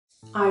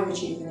Eye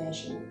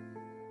rejuvenation.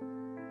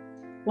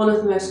 One of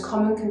the most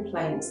common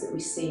complaints that we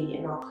see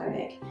in our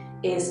clinic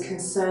is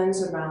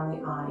concerns around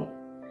the eye.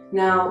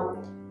 Now,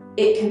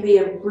 it can be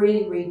a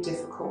really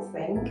difficult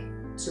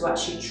thing to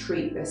actually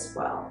treat this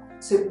well.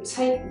 So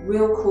take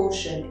real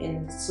caution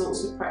in the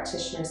sorts of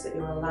practitioners that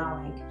you're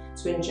allowing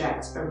to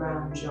inject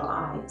around your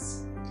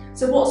eyes.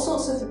 So what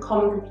sorts of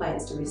common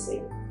complaints do we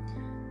see?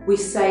 We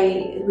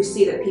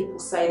see that people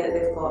say that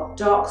they've got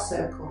dark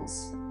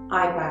circles,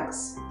 eye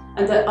bags,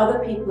 and that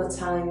other people are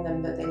telling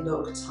them that they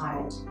look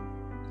tired.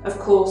 Of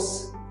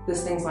course,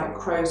 there's things like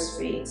crow's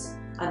feet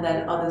and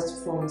then other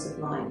forms of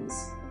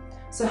lines.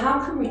 So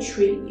how can we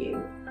treat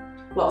you?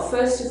 Well,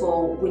 first of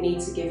all, we need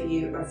to give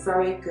you a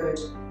very good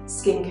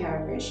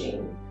skincare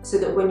regime so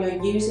that when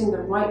you're using the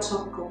right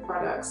topical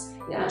products,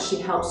 it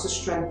actually helps to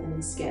strengthen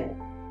the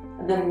skin.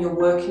 And then you're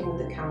working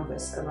with the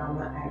canvas around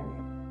that area.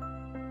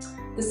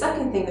 The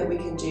second thing that we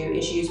can do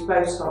is use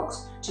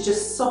Botox to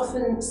just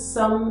soften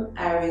some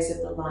areas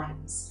of the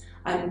lines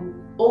and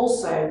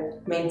also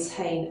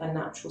maintain a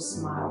natural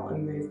smile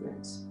and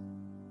movement.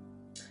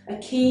 A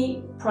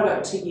key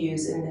product to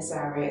use in this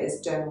area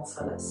is dermal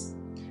fillers.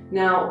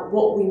 Now,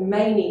 what we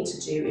may need to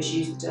do is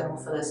use the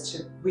dermal fillers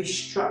to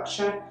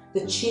restructure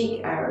the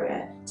cheek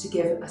area to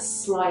give a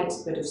slight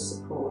bit of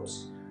support,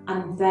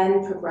 and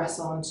then progress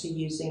on to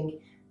using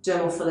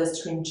dermal fillers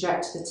to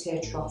inject the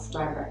tear trough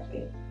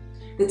directly.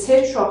 The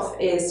tear trough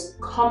is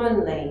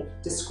commonly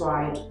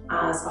described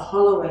as a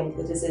hollowing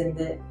that is in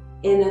the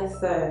inner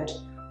third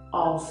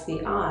of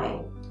the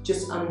eye,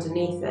 just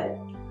underneath it.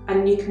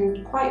 And you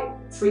can quite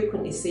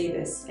frequently see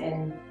this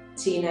in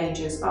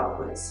teenagers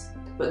upwards.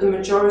 But the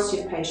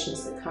majority of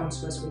patients that come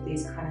to us with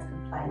these kind of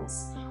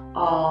complaints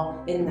are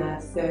in their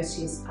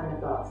 30s and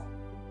above.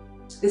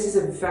 This is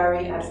a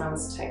very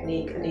advanced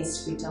technique and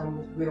needs to be done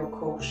with real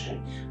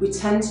caution. We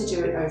tend to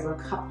do it over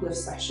a couple of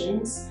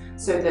sessions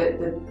so that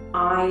the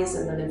eyes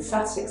and the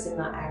lymphatics in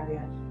that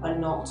area are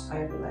not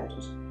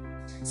overloaded.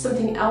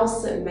 Something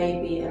else that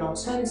may be an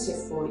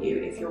alternative for you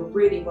if you're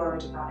really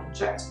worried about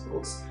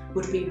injectables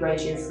would be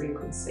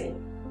radiofrequency.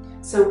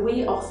 So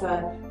we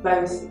offer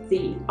both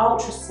the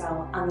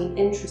ultracell and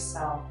the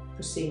intracell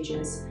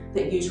procedures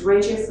that use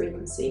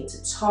radiofrequency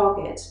to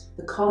target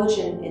the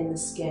collagen in the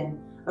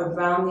skin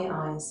around the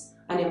eyes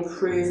and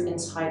improve and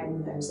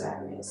tighten those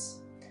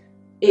areas.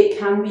 It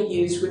can be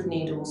used with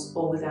needles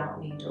or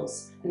without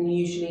needles and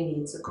usually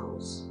needs a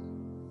course.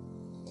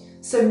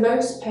 So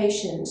most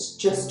patients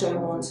just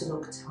don't want to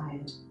look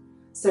tired.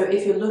 So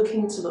if you're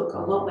looking to look a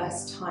lot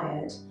less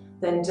tired,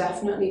 then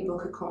definitely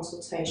book a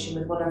consultation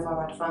with one of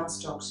our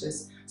advanced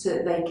doctors so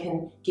that they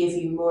can give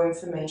you more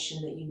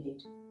information that you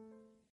need.